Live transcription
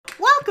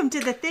Welcome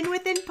to the Thin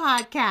Within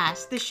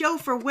podcast, the show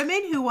for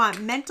women who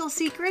want mental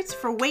secrets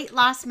for weight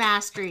loss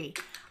mastery.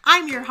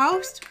 I'm your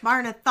host,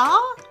 Marna Thal.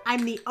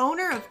 I'm the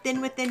owner of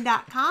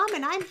thinwithin.com,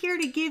 and I'm here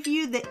to give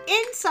you the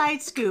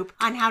inside scoop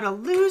on how to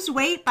lose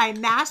weight by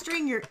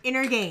mastering your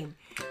inner game.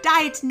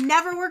 Diets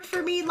never worked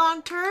for me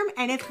long term,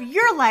 and if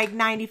you're like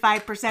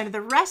 95% of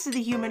the rest of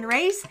the human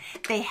race,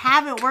 they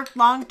haven't worked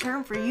long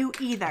term for you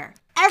either.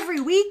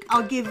 Every week,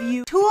 I'll give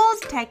you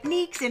tools,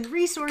 techniques, and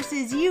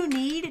resources you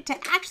need to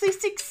actually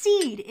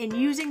succeed in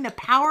using the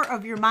power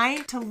of your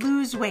mind to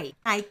lose weight.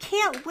 I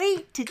can't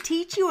wait to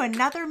teach you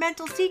another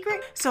mental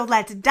secret, so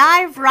let's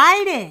dive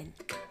right in.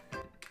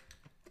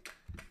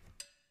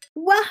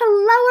 Well,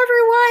 hello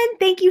everyone.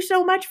 Thank you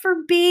so much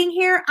for being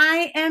here.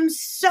 I am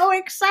so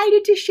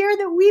excited to share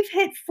that we've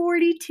hit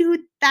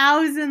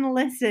 42,000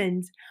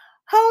 listens.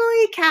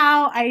 Holy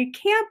cow, I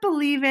can't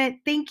believe it.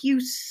 Thank you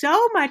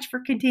so much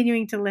for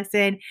continuing to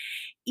listen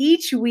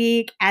each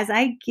week as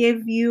I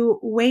give you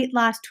weight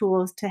loss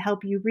tools to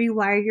help you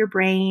rewire your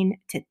brain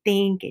to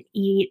think and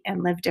eat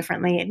and live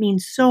differently. It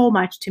means so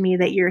much to me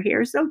that you're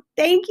here. So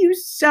thank you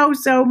so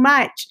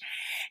much.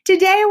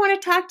 Today, I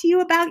want to talk to you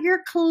about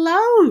your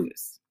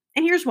clothes.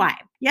 And here's why.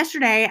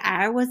 Yesterday,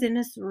 I was in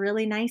this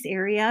really nice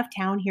area of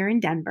town here in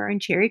Denver in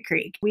Cherry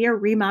Creek. We are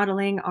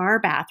remodeling our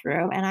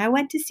bathroom, and I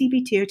went to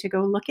CB2 to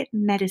go look at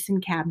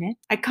medicine cabinets.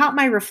 I caught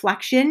my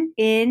reflection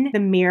in the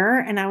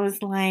mirror, and I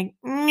was like,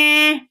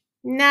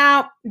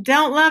 no,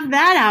 don't love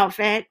that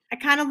outfit. I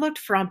kind of looked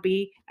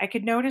frumpy. I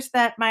could notice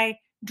that my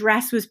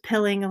dress was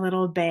pilling a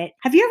little bit.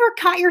 Have you ever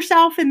caught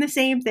yourself in the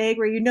same thing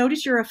where you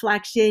notice your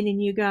reflection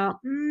and you go,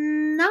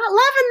 not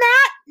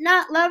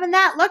loving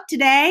that look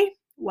today?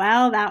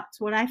 Well,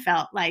 that's what I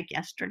felt like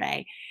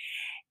yesterday.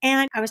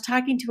 And I was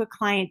talking to a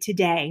client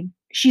today.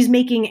 She's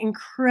making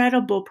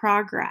incredible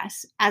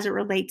progress as it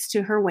relates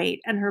to her weight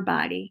and her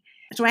body.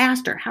 So I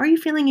asked her, how are you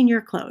feeling in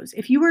your clothes?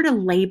 If you were to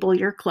label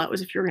your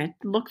clothes, if you're going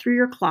to look through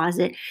your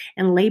closet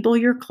and label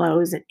your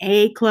clothes, and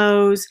A,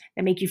 clothes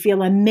that make you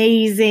feel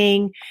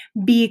amazing,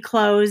 B,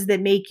 clothes that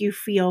make you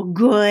feel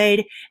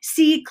good,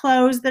 C,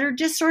 clothes that are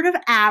just sort of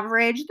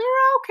average,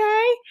 they're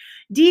okay,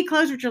 D,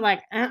 clothes which are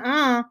like,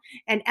 and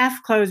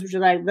F, clothes which are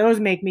like,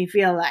 those make me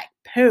feel like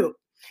poop.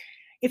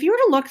 If you were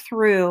to look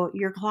through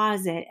your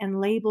closet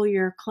and label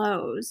your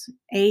clothes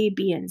A,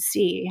 B, and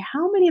C,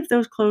 how many of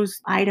those clothes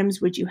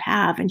items would you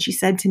have? And she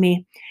said to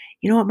me,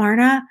 you know what,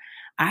 Marna?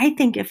 I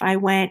think if I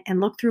went and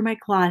looked through my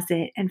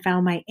closet and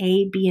found my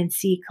A, B, and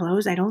C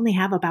clothes, I'd only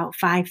have about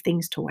 5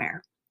 things to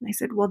wear. I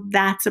said, well,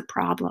 that's a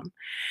problem.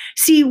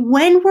 See,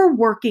 when we're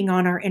working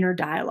on our inner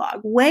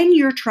dialogue, when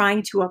you're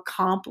trying to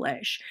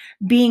accomplish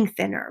being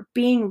thinner,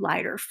 being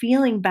lighter,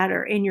 feeling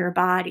better in your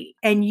body,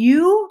 and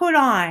you put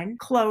on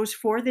clothes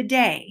for the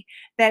day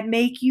that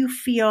make you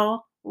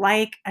feel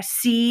like a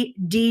C,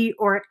 D,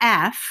 or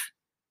F,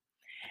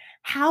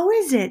 how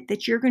is it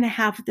that you're going to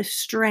have the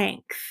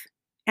strength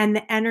and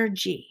the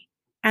energy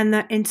and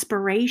the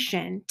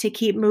inspiration to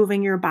keep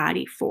moving your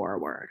body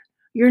forward?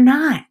 You're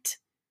not.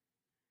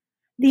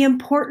 The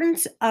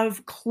importance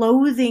of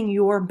clothing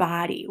your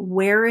body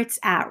where it's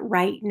at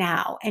right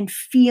now and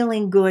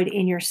feeling good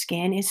in your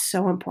skin is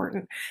so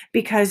important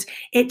because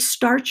it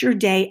starts your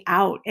day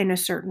out in a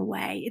certain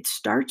way. It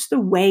starts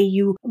the way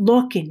you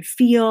look and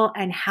feel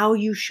and how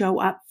you show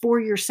up for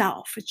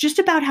yourself. It's just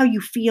about how you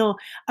feel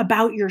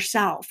about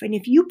yourself. And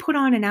if you put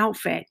on an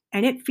outfit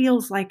and it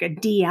feels like a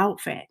D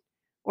outfit,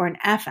 or an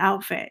F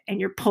outfit, and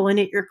you're pulling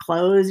at your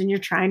clothes and you're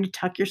trying to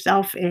tuck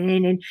yourself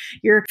in and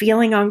you're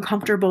feeling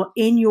uncomfortable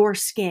in your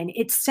skin,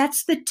 it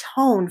sets the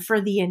tone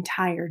for the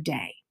entire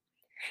day.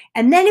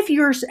 And then if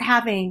you're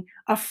having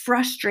a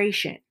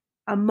frustration,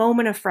 a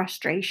moment of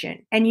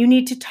frustration, and you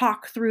need to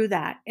talk through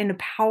that in a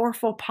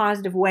powerful,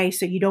 positive way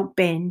so you don't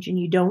binge and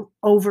you don't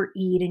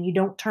overeat and you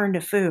don't turn to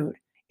food,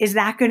 is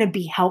that going to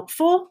be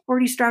helpful? Or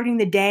are you starting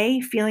the day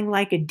feeling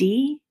like a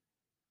D?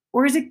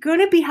 Or is it going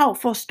to be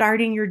helpful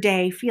starting your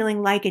day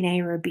feeling like an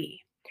A or a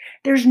B?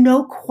 There's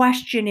no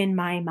question in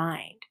my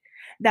mind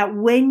that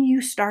when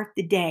you start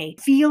the day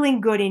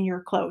feeling good in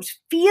your clothes,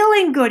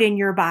 feeling good in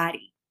your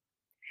body,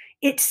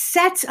 it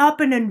sets up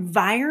an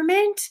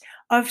environment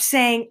of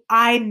saying,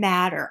 I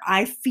matter,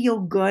 I feel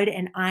good,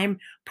 and I'm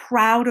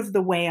proud of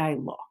the way I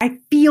look. I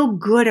feel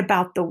good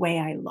about the way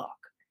I look.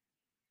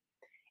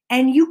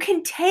 And you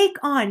can take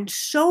on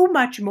so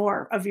much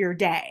more of your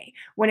day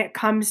when it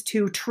comes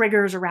to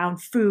triggers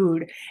around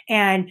food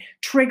and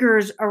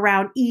triggers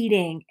around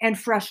eating and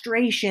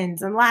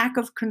frustrations and lack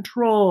of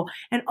control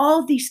and all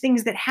of these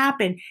things that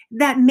happen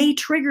that may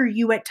trigger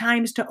you at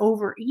times to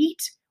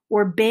overeat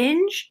or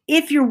binge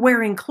if you're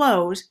wearing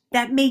clothes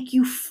that make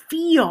you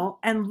feel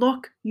and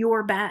look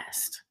your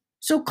best.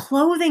 So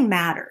clothing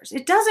matters.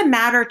 It doesn't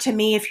matter to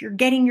me if you're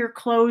getting your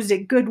clothes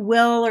at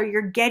Goodwill or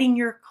you're getting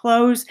your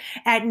clothes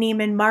at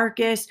Neiman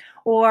Marcus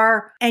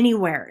or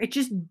anywhere. It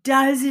just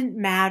doesn't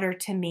matter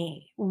to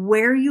me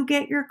where you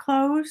get your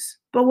clothes.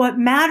 But what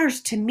matters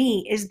to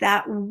me is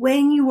that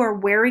when you are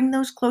wearing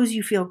those clothes,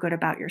 you feel good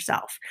about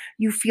yourself.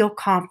 You feel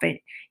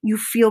confident. You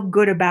feel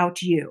good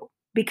about you.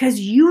 because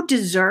you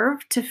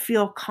deserve to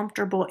feel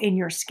comfortable in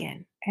your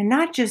skin, and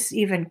not just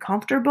even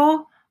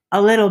comfortable,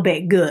 a little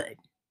bit good.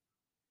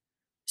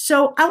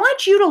 So I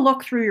want you to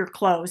look through your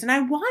clothes and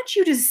I want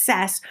you to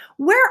assess,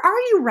 where are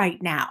you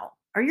right now?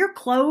 Are your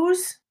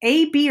clothes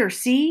A, B, or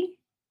C?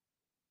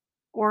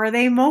 Or are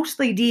they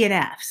mostly D and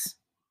Fs?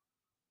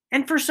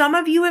 And for some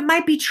of you, it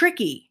might be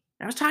tricky.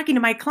 I was talking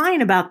to my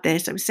client about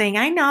this. I was saying,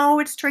 I know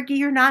it's tricky.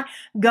 You're not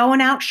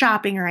going out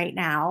shopping right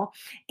now.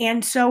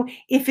 And so,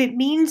 if it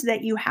means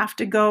that you have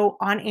to go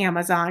on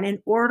Amazon and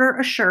order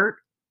a shirt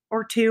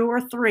or two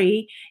or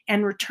three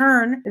and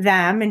return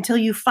them until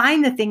you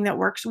find the thing that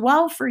works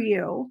well for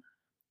you,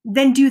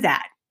 then do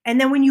that.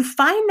 And then, when you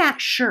find that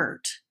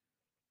shirt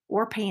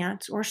or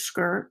pants or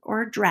skirt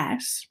or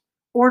dress,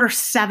 order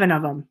 7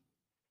 of them,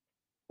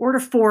 order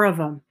 4 of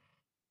them.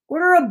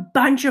 Order a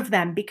bunch of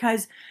them,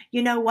 because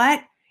you know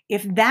what?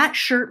 If that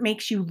shirt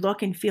makes you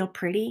look and feel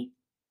pretty,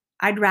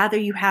 I'd rather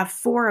you have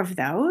 4 of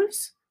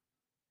those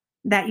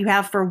that you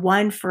have for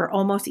one for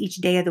almost each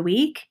day of the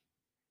week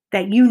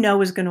that you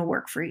know is going to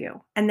work for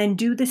you. And then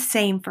do the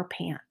same for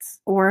pants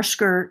or a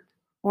skirt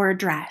or a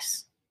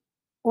dress.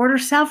 Order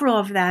several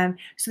of them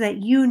so that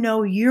you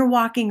know you're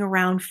walking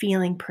around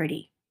feeling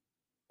pretty.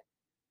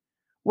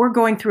 We're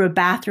going through a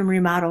bathroom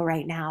remodel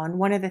right now. And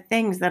one of the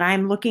things that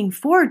I'm looking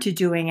forward to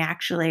doing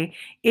actually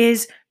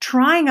is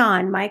trying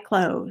on my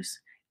clothes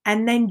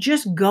and then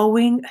just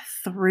going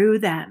through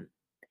them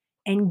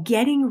and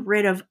getting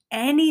rid of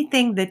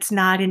anything that's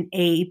not an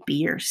A,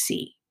 B, or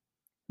C.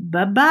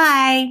 Bye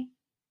bye.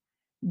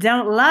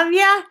 Don't love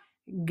ya.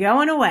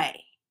 Going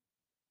away.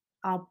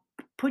 I'll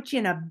put you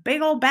in a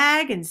big old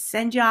bag and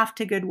send you off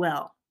to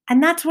Goodwill.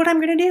 And that's what I'm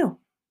going to do,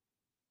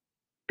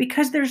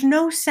 because there's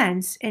no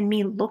sense in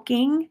me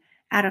looking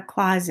at a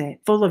closet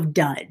full of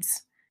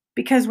duds.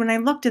 Because when I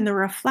looked in the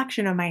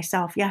reflection of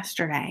myself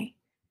yesterday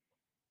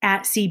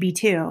at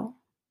CB2,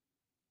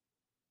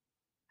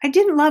 I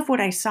didn't love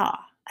what I saw.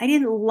 I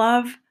didn't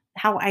love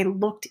how I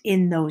looked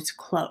in those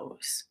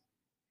clothes.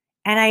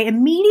 And I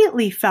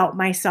immediately felt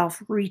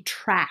myself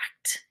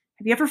retract.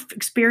 Have you ever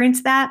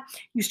experienced that?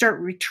 You start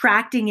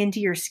retracting into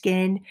your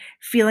skin,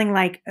 feeling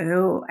like,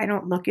 oh, I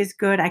don't look as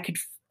good. I could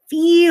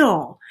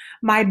feel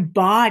my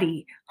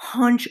body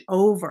hunch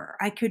over.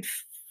 I could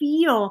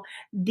feel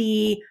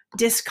the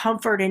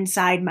discomfort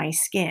inside my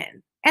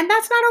skin. And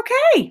that's not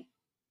okay.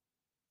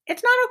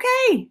 It's not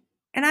okay.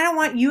 And I don't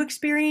want you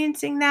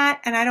experiencing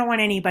that. And I don't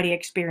want anybody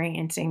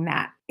experiencing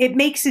that. It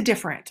makes a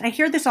difference. I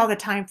hear this all the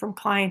time from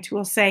clients who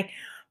will say,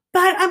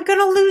 but I'm going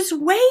to lose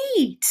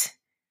weight.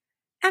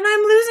 And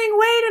I'm losing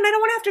weight and I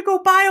don't want to have to go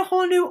buy a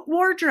whole new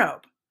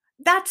wardrobe.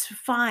 That's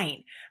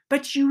fine.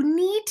 But you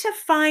need to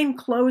find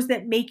clothes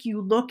that make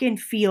you look and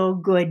feel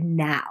good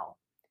now,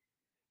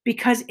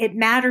 because it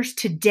matters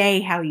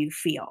today how you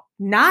feel,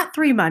 not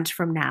 3 months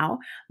from now,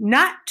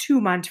 not 2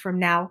 months from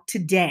now,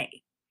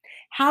 today.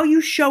 How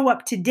you show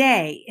up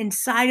today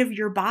inside of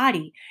your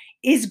body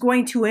is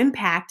going to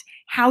impact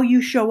how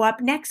you show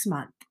up next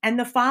month and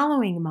the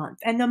following month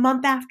and the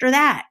month after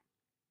that.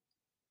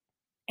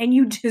 And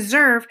you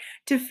deserve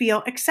to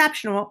feel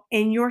exceptional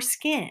in your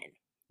skin.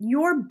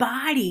 Your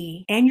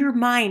body and your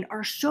mind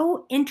are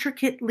so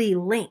intricately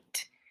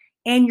linked,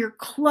 and your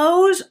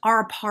clothes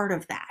are a part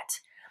of that.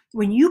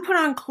 When you put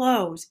on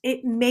clothes,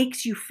 it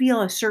makes you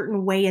feel a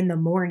certain way in the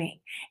morning,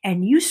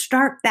 and you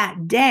start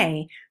that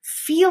day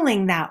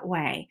feeling that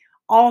way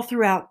all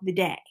throughout the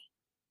day.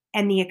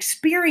 And the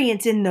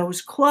experience in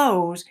those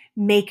clothes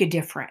make a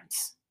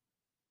difference.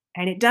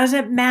 And it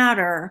doesn't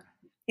matter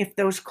if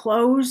those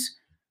clothes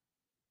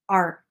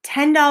are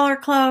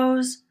 $10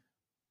 clothes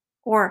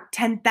or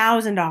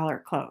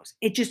 $10,000 clothes.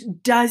 It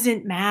just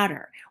doesn't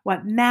matter.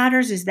 What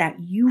matters is that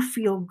you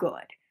feel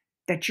good,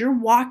 that you're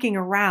walking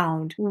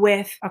around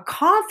with a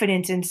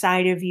confidence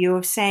inside of you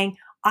of saying,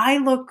 I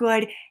look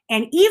good.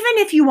 And even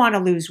if you want to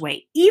lose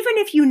weight, even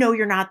if you know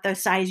you're not the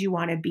size you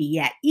want to be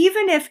yet,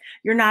 even if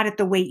you're not at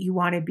the weight you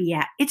want to be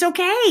at, it's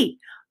okay.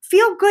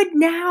 Feel good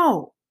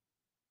now.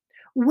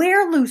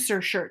 Wear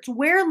looser shirts,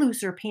 wear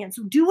looser pants,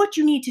 do what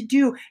you need to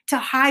do to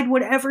hide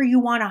whatever you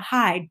want to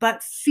hide,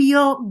 but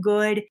feel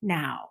good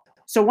now.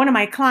 So, one of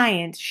my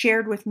clients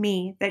shared with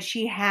me that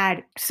she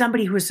had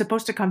somebody who was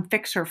supposed to come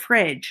fix her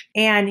fridge,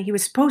 and he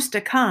was supposed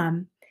to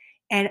come,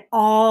 and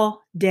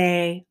all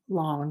day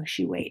long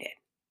she waited.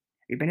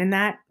 Have you been in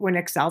that, when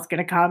Excel's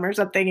going to come or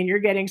something and you're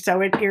getting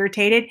so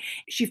irritated?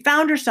 She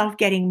found herself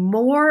getting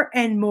more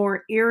and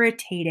more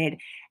irritated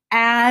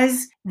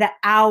as the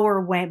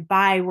hour went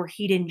by where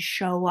he didn't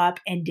show up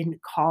and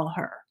didn't call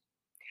her.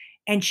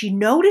 And she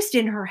noticed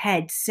in her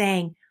head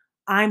saying,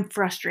 I'm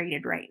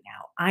frustrated right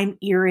now. I'm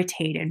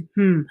irritated.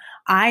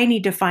 I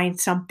need to find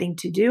something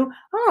to do.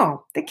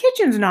 Oh, the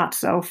kitchen's not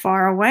so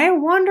far away. I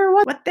wonder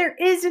what there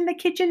is in the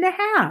kitchen to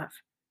have.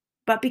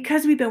 But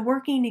because we've been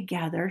working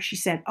together, she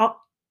said, oh,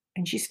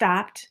 and she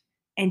stopped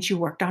and she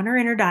worked on her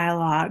inner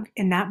dialogue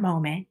in that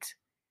moment.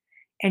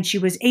 And she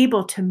was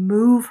able to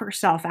move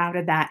herself out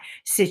of that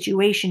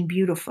situation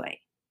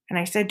beautifully. And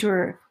I said to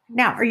her,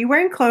 now, are you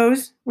wearing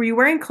clothes? Were you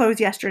wearing clothes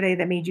yesterday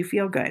that made you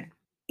feel good?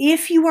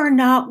 If you are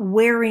not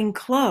wearing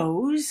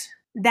clothes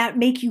that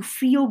make you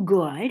feel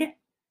good,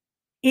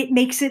 it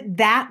makes it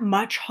that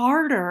much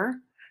harder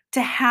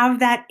to have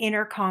that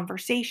inner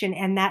conversation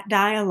and that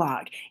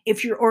dialogue.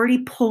 If you're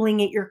already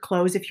pulling at your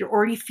clothes, if you're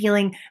already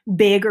feeling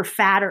big or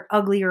fat or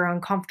ugly or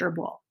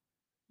uncomfortable.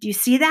 Do you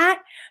see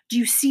that? Do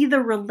you see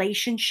the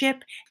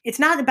relationship? It's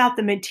not about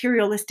the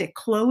materialistic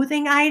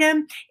clothing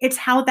item, it's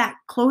how that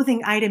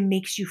clothing item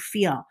makes you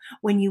feel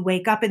when you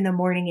wake up in the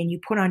morning and you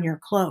put on your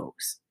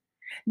clothes.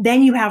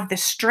 Then you have the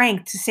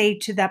strength to say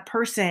to that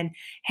person,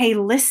 hey,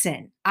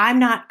 listen, I'm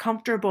not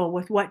comfortable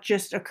with what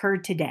just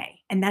occurred today.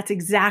 And that's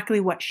exactly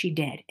what she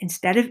did.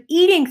 Instead of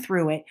eating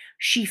through it,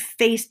 she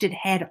faced it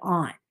head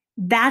on.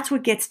 That's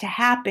what gets to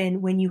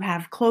happen when you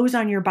have clothes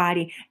on your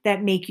body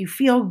that make you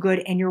feel good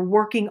and you're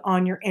working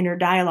on your inner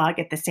dialogue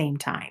at the same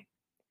time.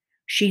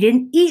 She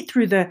didn't eat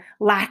through the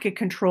lack of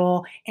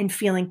control and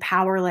feeling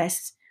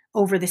powerless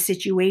over the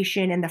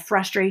situation and the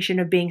frustration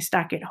of being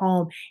stuck at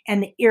home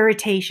and the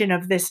irritation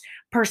of this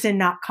person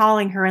not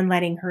calling her and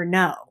letting her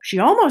know. She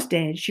almost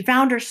did. She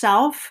found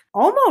herself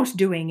almost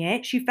doing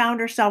it. She found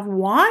herself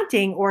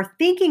wanting or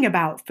thinking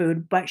about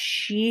food, but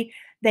she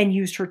then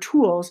used her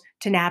tools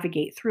to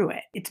navigate through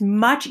it. It's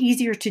much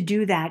easier to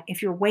do that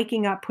if you're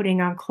waking up putting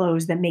on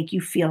clothes that make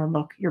you feel and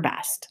look your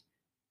best.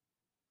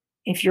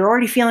 If you're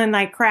already feeling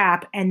like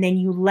crap and then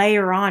you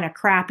layer on a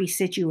crappy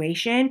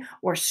situation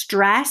or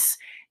stress,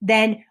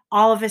 then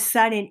all of a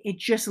sudden it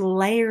just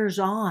layers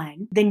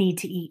on the need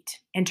to eat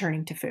and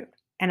turning to food.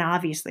 And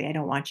obviously, I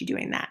don't want you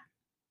doing that.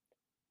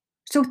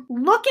 So,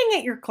 looking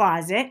at your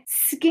closet,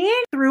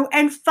 scan through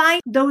and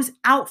find those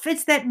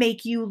outfits that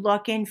make you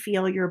look and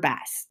feel your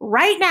best.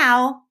 Right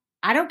now,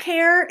 I don't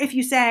care if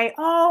you say,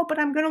 oh, but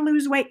I'm going to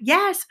lose weight.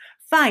 Yes,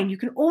 fine. You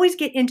can always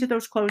get into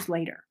those clothes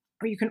later,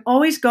 or you can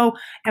always go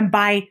and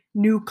buy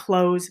new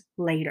clothes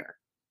later.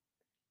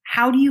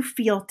 How do you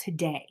feel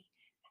today?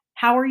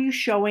 How are you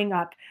showing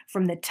up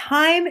from the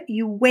time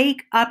you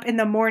wake up in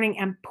the morning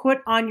and put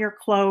on your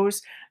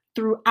clothes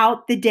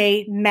throughout the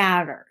day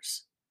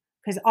matters?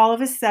 Because all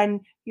of a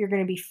sudden you're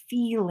going to be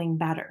feeling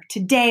better.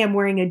 Today I'm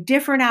wearing a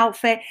different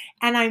outfit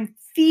and I'm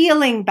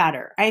feeling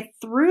better. I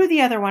threw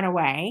the other one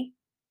away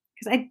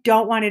because I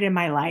don't want it in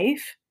my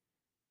life.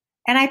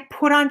 And I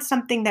put on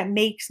something that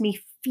makes me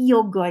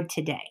feel good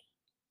today.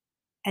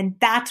 And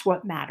that's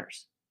what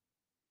matters.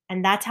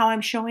 And that's how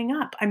I'm showing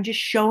up. I'm just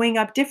showing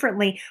up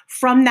differently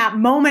from that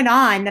moment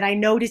on that I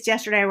noticed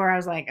yesterday where I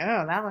was like,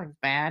 oh, that looks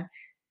bad.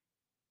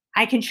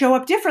 I can show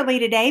up differently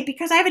today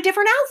because I have a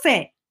different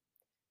outfit.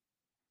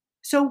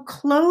 So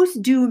clothes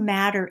do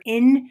matter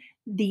in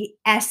the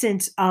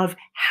essence of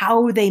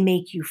how they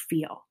make you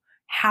feel,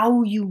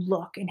 how you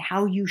look, and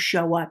how you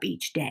show up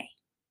each day.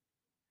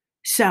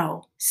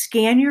 So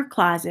scan your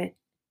closet,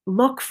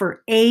 look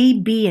for A,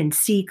 B, and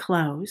C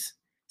clothes,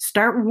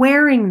 start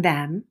wearing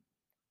them,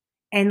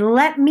 and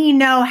let me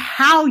know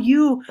how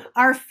you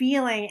are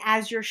feeling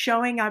as you're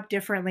showing up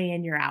differently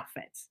in your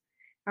outfits.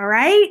 All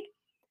right?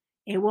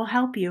 It will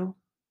help you.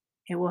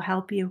 It will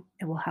help you.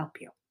 It will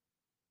help you.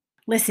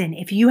 Listen,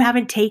 if you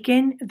haven't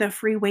taken the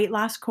free weight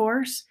loss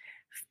course,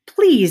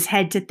 please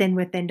head to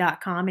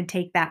thinwithin.com and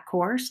take that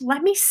course.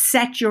 Let me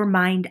set your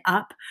mind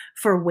up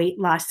for weight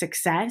loss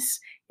success.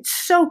 It's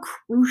so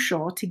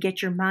crucial to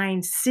get your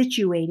mind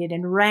situated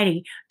and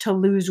ready to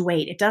lose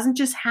weight. It doesn't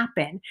just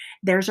happen,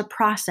 there's a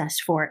process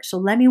for it. So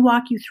let me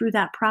walk you through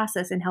that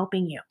process in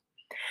helping you.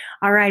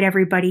 All right,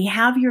 everybody,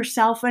 have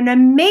yourself an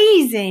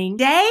amazing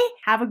day.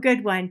 Have a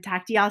good one.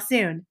 Talk to y'all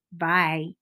soon. Bye.